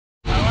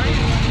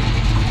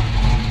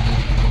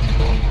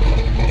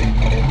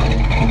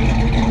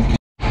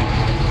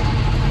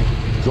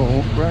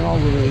Don't run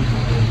over me.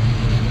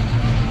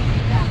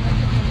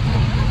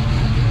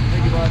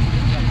 Thank you, bud.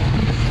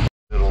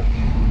 Little.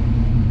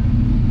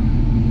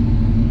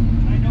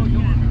 I know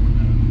you'll remember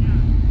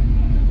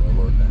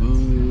that.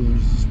 Ooh,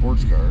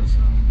 sports cars.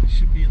 It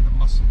should be in the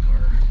muscle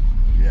car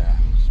Yeah.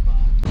 spot.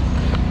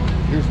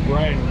 Here's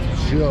Brian with the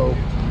show.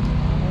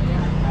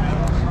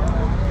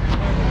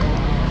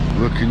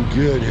 Looking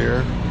good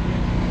here.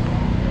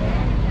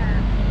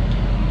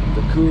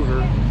 The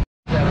Cougar.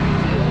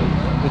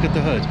 Look at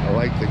the hood. I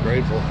like the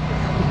Grateful.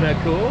 Isn't that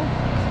cool?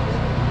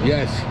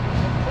 Yes.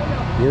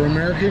 We're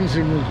Americans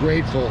and we're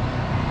grateful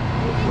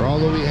for all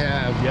that we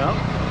have. Yep.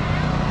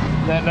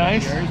 Isn't that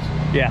nice? Yours?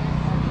 Yeah.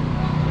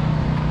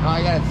 Oh,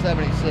 I got a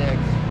 76.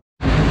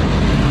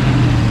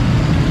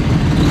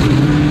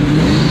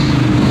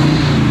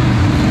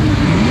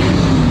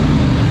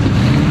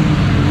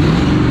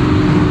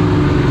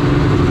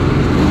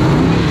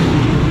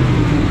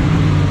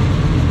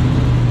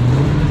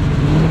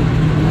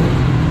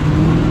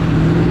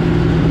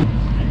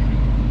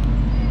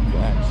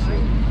 That's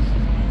it.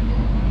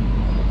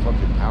 A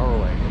fucking Power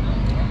Wagon.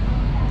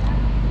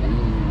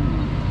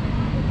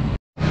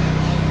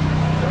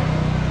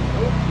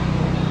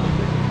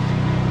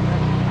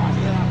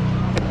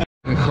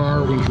 The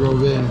car we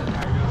drove in.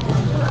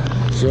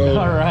 So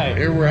All right.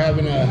 here we're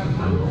having a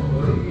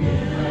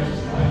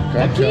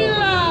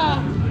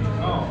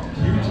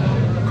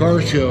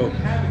car show,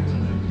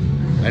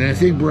 and I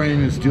think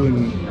Brian is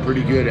doing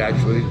pretty good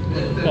actually.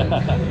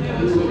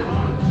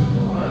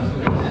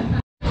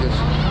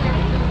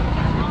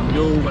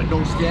 No,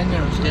 don't stand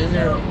there. Stand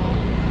there.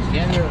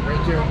 Stand there,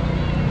 right there.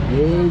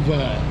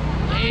 Nova.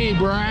 Hey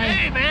Brian.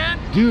 Hey, man.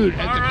 Dude,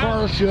 at All the right.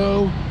 car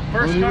show.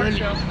 First are we car ready?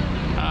 show.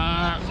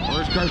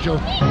 First car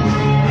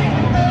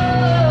show.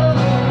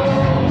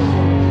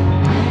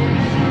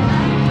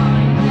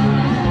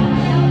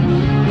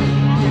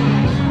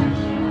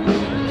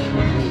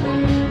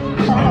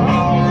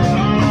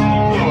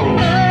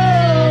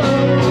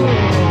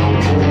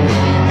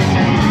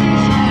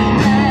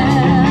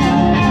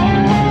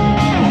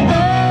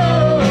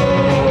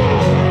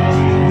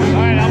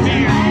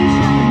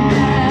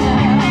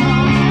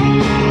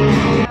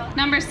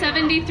 Number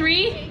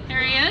 73,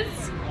 there he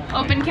is.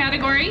 Open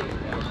category.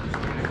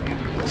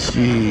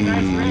 Jeez.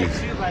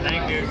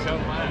 Thank you so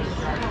much.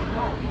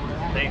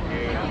 Thank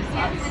you.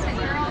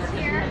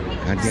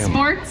 Goddamn.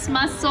 Sports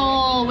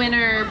Muscle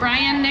winner,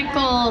 Brian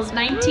Nichols,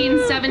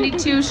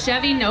 1972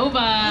 Chevy Nova.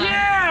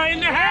 Yeah, in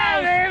the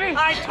house, baby.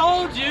 I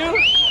told you.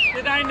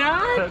 Did I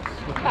not?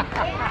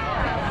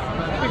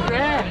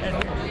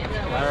 Congrats.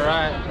 All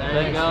right,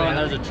 there you go, and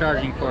there's a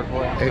charging port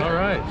for you. Hey, All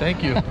right,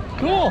 thank you.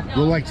 Cool.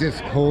 go like this.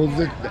 Hold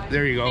it.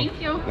 There you go.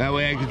 Thank you. That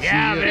way I can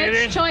Yeah, see you. baby.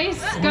 Fifth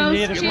choice need goes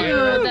it. to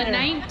the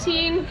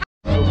 19.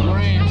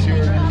 Brian's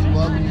here. Just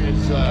loving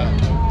his.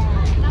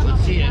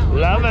 Let's see it.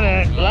 Loving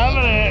it,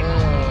 loving it,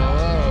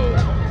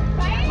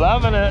 Oh,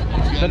 loving it.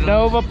 The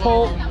Nova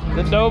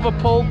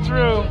pulled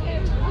through.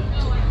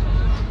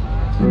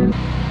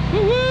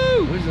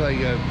 Woo-woo! what is it, like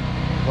a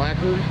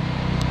placard?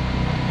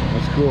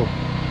 That's cool.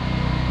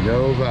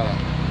 Nova.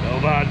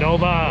 Nova.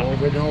 Nova.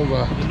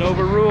 The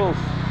Nova rules.